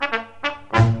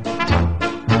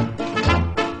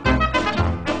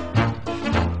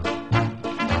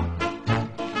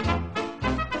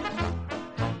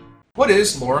What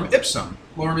is lorem ipsum?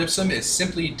 Lorem ipsum is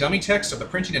simply dummy text of the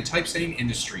printing and typesetting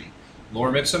industry.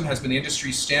 Lorem ipsum has been the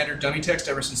industry's standard dummy text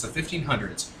ever since the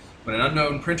 1500s, when an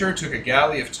unknown printer took a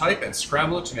galley of type and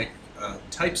scrambled it to make a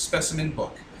type specimen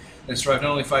book. It has survived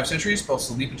not only 5 centuries, but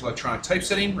also the leap into electronic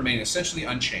typesetting, remaining essentially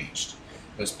unchanged.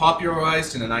 It was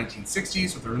popularized in the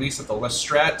 1960s with the release of the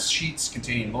Lestrade sheets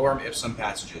containing lorem ipsum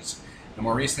passages, and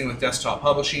more recently with desktop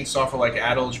publishing, software like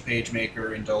Adage,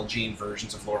 PageMaker, indulging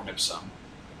versions of lorem ipsum.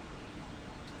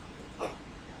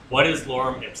 What is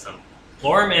lorem ipsum?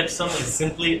 Lorem ipsum is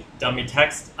simply dummy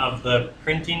text of the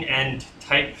printing and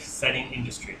typesetting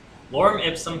industry. Lorem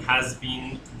ipsum has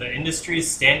been the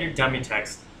industry's standard dummy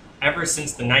text ever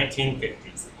since the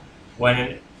 1950s, when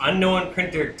an unknown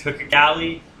printer took a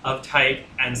galley of type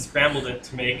and scrambled it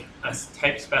to make a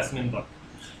type specimen book.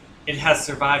 It has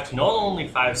survived not only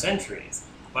 5 centuries,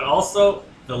 but also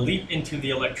the leap into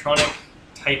the electronic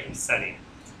typesetting.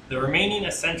 The remaining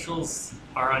essentials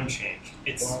are unchanged.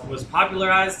 It was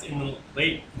popularized in the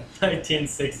late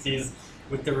 1960s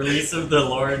with the release of the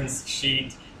Lorem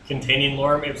sheet containing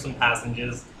lorem ipsum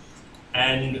passages,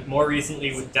 and more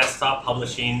recently with desktop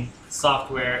publishing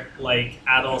software like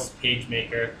Adage,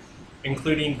 PageMaker,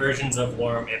 including versions of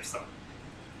lorem ipsum.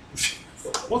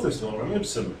 What is lorem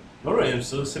ipsum? Lorem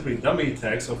ipsum is simply dummy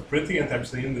text of printing and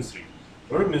typesetting industry.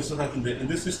 Lorem ipsum has been the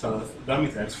industry standard dummy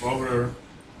text for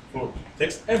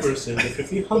text ever since the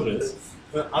 1500s,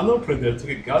 when an unknown printer took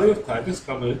a galley of type and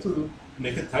scrambled it to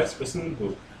make a type specimen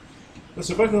book. It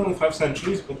survived not only 5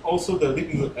 centuries, but also the leap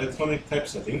into electronic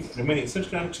typesetting, remaining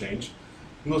essentially unchanged.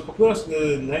 It was popularized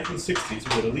in the 1960s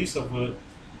with the release of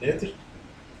Lestrade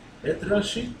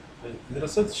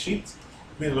sheet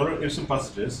with lorem ipsum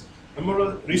passages, and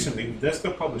more recently with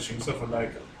desktop publishing software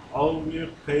like Almir,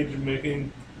 PageMaker,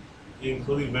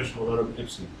 including version of lorem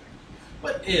ipsum.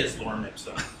 What is lorem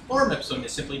ipsum? Lorem ipsum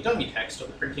is simply dummy text of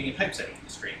the printing and typesetting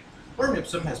industry. Lorem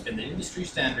ipsum has been the industry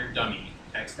standard dummy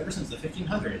text ever since the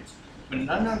 1500s, when an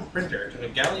unknown printer took a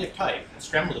galley of type and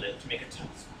scrambled it to make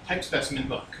a type specimen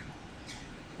book.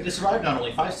 It has survived not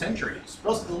only 5 centuries, but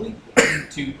also the leap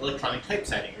into electronic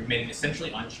typesetting, remaining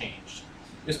essentially unchanged.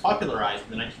 It was popularized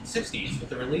in the 1960s with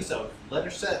the release of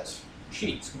Lestrade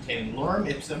sheets containing lorem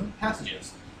ipsum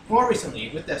passages, more recently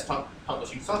with desktop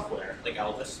publishing software like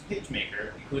Adage,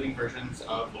 PageMaker, including versions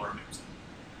of lorem ipsum.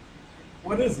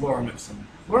 What is lorem ipsum?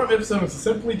 Lorem ipsum is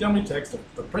simply dummy text of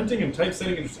the printing and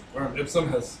typesetting industry. Lorem ipsum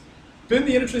has been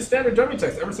the industry standard dummy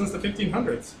text ever since the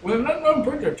 1500s, when an unknown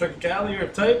printer took a galley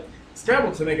of type,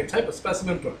 scrambled to make a type of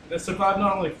specimen book. It has survived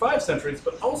not only 5 centuries,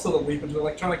 but also the leap into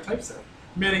electronic typesetting,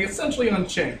 remaining essentially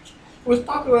unchanged. It was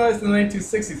popularized in the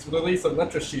 1960s with the release of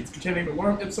Lestrade sheets containing the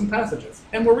lorem ipsum passages,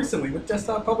 and more recently with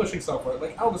desktop publishing software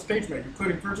like Adage, PageMaker,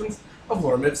 including versions of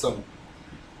lorem ipsum.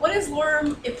 What is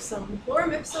lorem ipsum?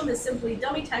 Lorem ipsum is simply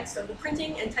dummy text of the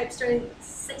printing and typesetting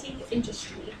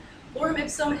industry. Lorem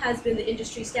ipsum has been the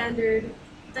industry standard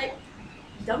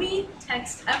dummy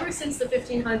text ever since the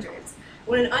 1500s,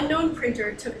 when an unknown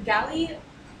printer took a galley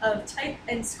of type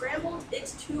and scrambled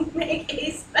it to make a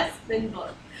specimen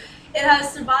book. It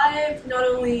has survived not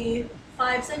only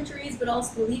 5 centuries, but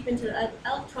also the leap into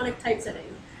electronic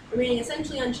typesetting, remaining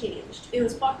essentially unchanged. It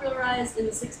was popularized in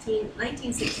the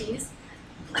 1960s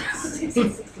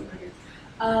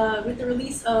with the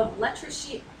release of Lestrade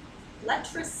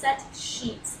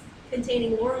sheets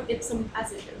containing lorem ipsum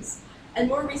passages, and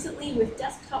more recently with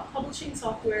desktop publishing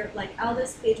software like Adage,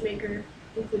 PageMaker,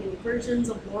 including versions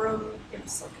of lorem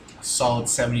ipsum. A solid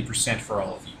 70% for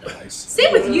all of you guys.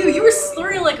 Same with you. You were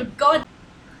slurring like a god.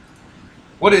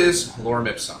 What is lorem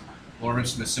ipsum? Lorem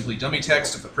ipsum is simply dummy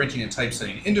text of the printing and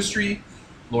typesetting industry.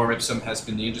 Lorem ipsum has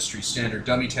been the industry standard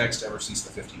dummy text ever since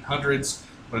the 1500s,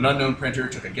 when an unknown printer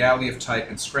took a galley of type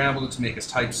and scrambled it to make a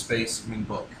type specimen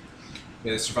book.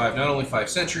 It has survived not only 5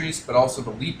 centuries, but also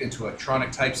the leap into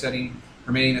electronic typesetting,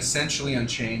 remaining essentially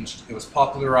unchanged. It was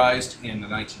popularized in the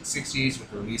 1960s with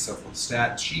the release of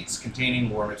Lestrade sheets containing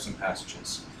lorem ipsum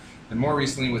passages, and more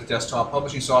recently with desktop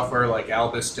publishing software like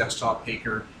Albus, Desktop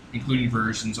Paker, including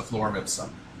versions of lorem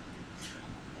ipsum.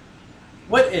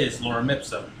 What is lorem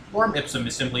ipsum? Lorem ipsum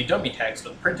is simply dummy text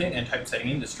of the printing and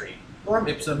typesetting industry. Lorem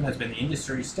ipsum has been the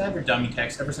industry's standard dummy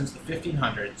text ever since the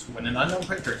 1500s, when an unknown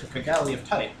printer took a galley of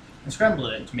type and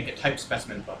scrambled it to make a type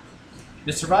specimen book. It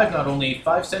has survived not only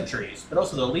 5 centuries, but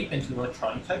also the leap into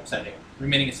electronic typesetting,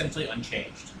 remaining essentially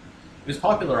unchanged. It was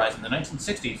popularized in the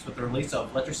 1960s with the release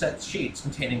of Lestrade sheets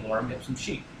containing lorem ipsum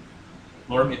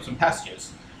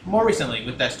passages, more recently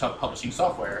with desktop publishing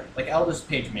software like Adage,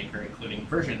 PageMaker, including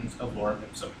versions of lorem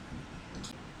ipsum.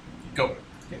 Go.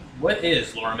 Okay. What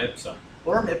is lorem ipsum?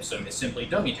 Lorem ipsum is simply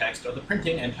dummy text of the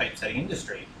printing and typesetting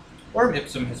industry. Lorem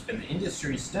ipsum has been the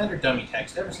industry's standard dummy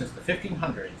text ever since the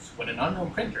 1500s, when an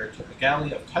unknown printer took a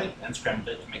galley of type and scrambled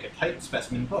it to make a typed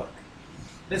specimen book.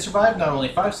 It survived not only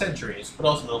 5 centuries, but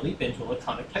also the leap into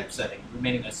electronic typesetting,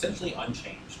 remaining essentially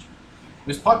unchanged. It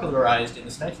was popularized in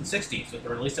the 1960s with the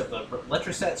release of the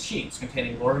Letraset sheets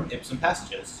containing lorem ipsum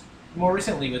passages, and more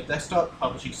recently with desktop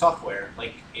publishing software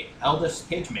like Aldus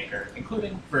PageMaker,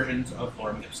 including versions of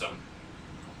lorem ipsum.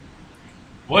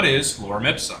 What is lorem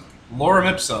ipsum? Lorem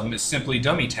ipsum is simply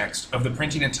dummy text of the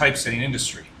printing and typesetting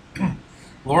industry.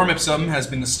 Lorem ipsum has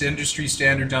been the industry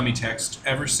standard dummy text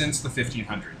ever since the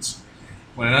 1500s,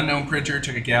 when an unknown printer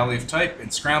took a galley of type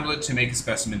and scrambled it to make a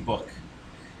specimen book.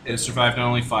 It has survived not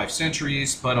only 5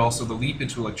 centuries, but also the leap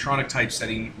into electronic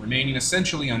typesetting, remaining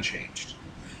essentially unchanged.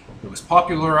 It was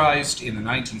popularized in the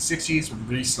 1960s with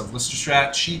the release of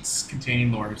Letraset sheets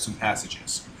containing lorem ipsum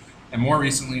passages, and more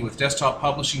recently with desktop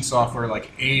publishing software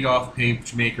like Aldus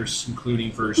PageMaker,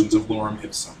 including versions of lorem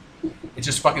ipsum. It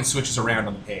just fucking switches around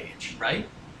on the page. Right?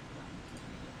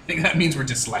 I think that means we're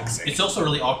dyslexic. It's also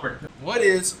really awkward. What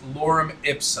is lorem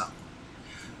ipsum?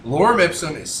 Lorem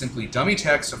ipsum is simply dummy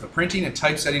text of the printing and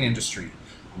typesetting industry.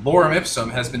 Lorem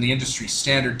ipsum has been the industry's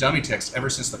standard dummy text ever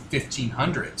since the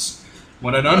 1500s,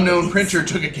 when an unknown printer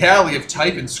took a galley of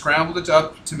type and scrambled it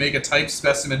up to make a typed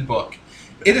specimen book.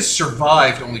 It has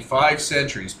survived only 5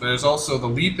 centuries, but is also the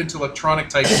leap into electronic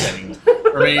typesetting,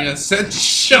 remaining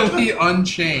essentially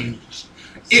unchanged.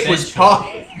 It was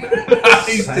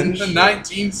popularized in the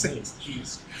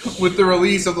 1960s with the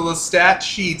release of the Letraset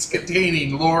sheets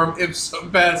containing lorem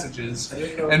ipsum passages,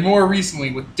 and more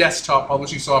recently with desktop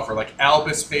publishing software like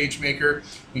Aldus PageMaker,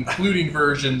 including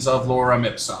versions of lorem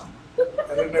ipsum.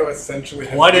 I don't know essentially.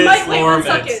 What is Wait one lorem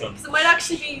second, ipsum? because it might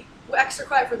actually be extra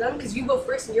quiet for them, because you go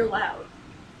first and you're loud.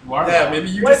 Yeah, maybe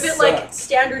you What if just it like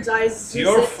standardizes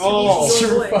your it fault. to It's use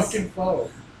your your voice? fucking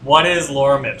fault. What is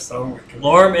lorem ipsum? Oh my god.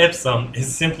 Lorem ipsum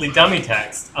is simply dummy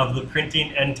text of the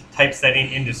printing and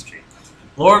typesetting industry.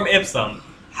 Lorem ipsum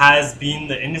has been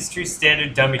the industry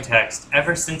standard dummy text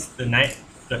ever since the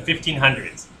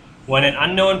 1500s, when an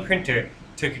unknown printer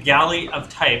took a galley of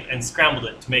type and scrambled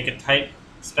it to make a typed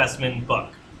specimen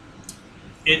book.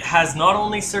 It has not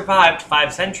only survived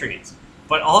 5 centuries,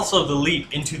 but also the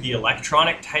leap into the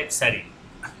electronic typesetting,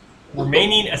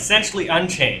 remaining essentially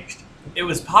unchanged. It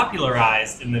was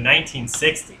popularized in the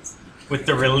 1960s with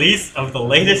the release of the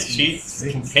latest sheets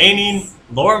containing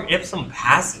lorem ipsum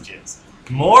passages.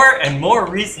 More and more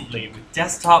recently with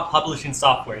desktop publishing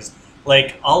softwares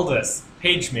like Aldus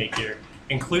PageMaker,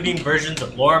 including versions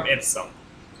of lorem ipsum.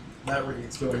 That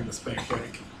reading's going to spank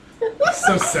break.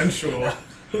 So sensual.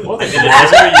 What I is did it?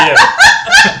 it every year.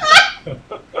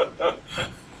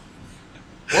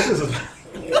 What is it?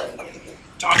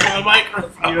 Talk to the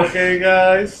microphone. You okay,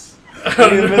 guys? Wait a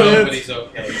minute. Nobody's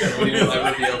okay. Nobody will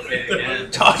ever be okay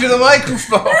again. Talk to the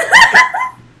microphone.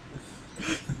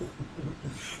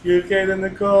 You okay then,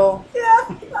 Nicole? Yeah,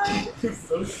 fine.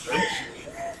 So sensual.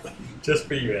 Just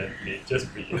for you, Anthony. Just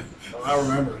for you. Oh, I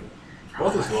remember it.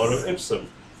 What is lorem ipsum?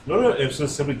 Lorem ipsum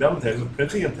is simply dummy text of the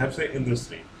printing and typesetting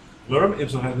industry. Lorem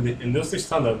ipsum has been the industry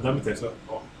standard dummy text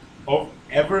of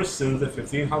ever since the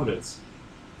 1500s.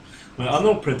 When an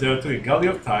unknown printer took a galley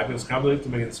of type and scrambled it to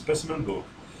make a specimen book.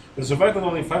 It survived not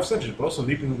only 5 centuries, but also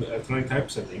leaping into electronic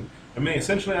typesetting, remaining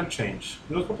essentially unchanged.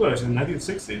 It was popularized in the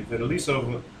 1960s with the release of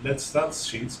Letraset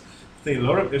sheets containing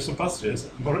lorem ipsum passages,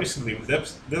 and more recently with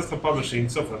desktop publishing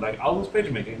software like Aldus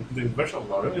PageMaker, including a version of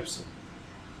lorem ipsum.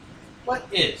 What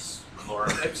is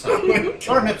lorem ipsum?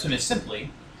 Lorem ipsum is simply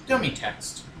dummy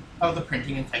text of the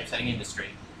printing and typesetting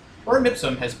industry. Lorem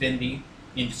ipsum has been the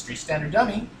industry standard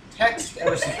dummy text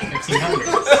ever since the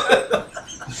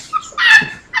 1500s.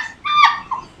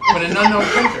 When an unknown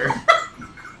printer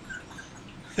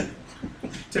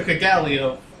took a galley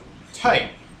of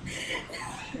type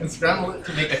and scrambled it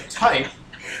to make a type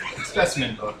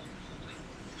specimen book.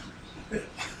 Keep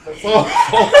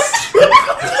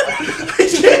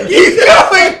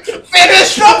going.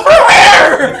 Finish number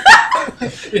where?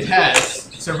 It has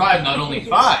survived not only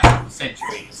 5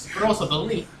 centuries, but also the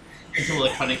leap into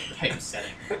electronic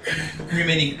typesetting,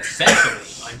 remaining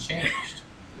essentially unchanged.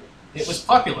 It was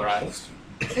popularized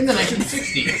in the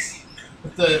 1960s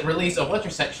with the release of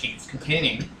Letraset sheets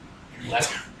containing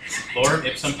lorem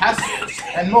ipsum passages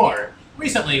and more,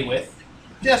 recently with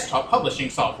desktop publishing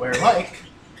software like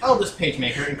Aldus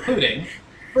PageMaker, including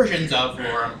versions of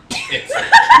lorem ipsum.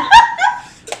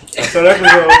 That's our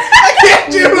episode. I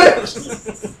can't do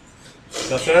it.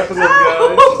 That's our episode,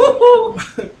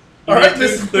 guys. All right,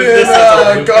 this has been This is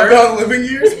a Godbound Living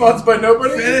Year, sponsored by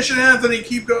nobody. Finish it, Anthony.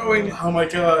 Keep going. Oh my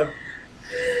god.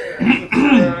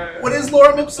 What is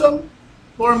lorem ipsum?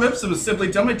 Lorem ipsum is simply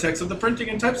dummy text of the printing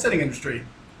and typesetting industry.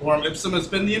 Lorem ipsum has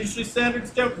been the industry standard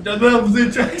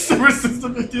text ever since the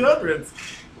 1500s,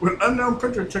 when an unknown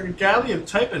printer took a galley of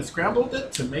type and scrambled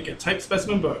it to make a type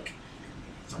specimen book.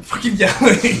 I'm fucking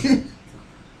yelling.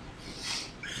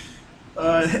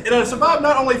 It has survived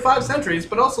not only 5 centuries,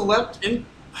 but also leapt in.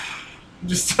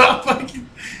 Just stop fucking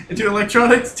into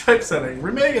electronic typesetting,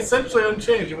 remaining essentially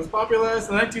unchanged. It was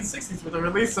popularized in the 1960s with the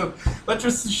release of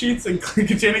letter sheets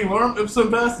containing lorem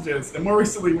ipsum passages, and more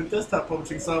recently with desktop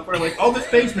publishing software like Aldous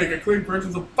PageMaker, including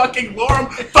versions of fucking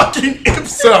lorem fucking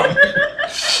ipsum.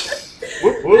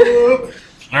 Whoop, whoop.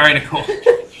 All right, Nicole.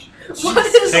 What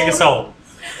is Take us home.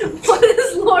 What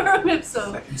is lorem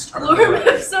ipsum? I can start Lorem with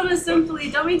that. ipsum is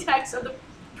simply dummy text of the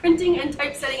printing and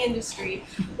typesetting industry.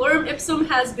 Lorem ipsum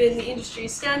has been the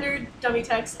industry's standard dummy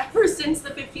text ever since the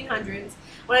 1500s,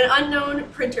 when an unknown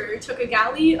printer took a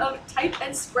galley of type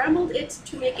and scrambled it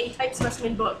to make a type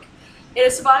specimen book. It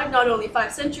has survived not only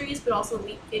 5 centuries, but also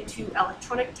leaped into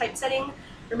electronic typesetting,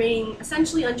 remaining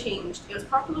essentially unchanged. It was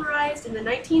popularized in the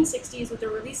 1960s with the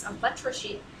release of letra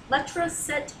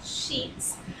set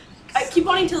sheets. I keep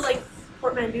wanting to like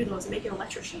portmanteau those and make it a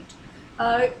letra sheet.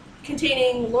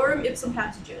 Containing lorem ipsum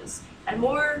passages, and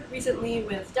more recently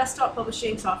with desktop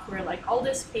publishing software like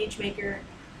Aldous PageMaker,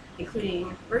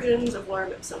 including versions of lorem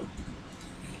ipsum.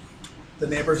 The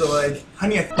neighbors are like,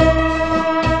 honey,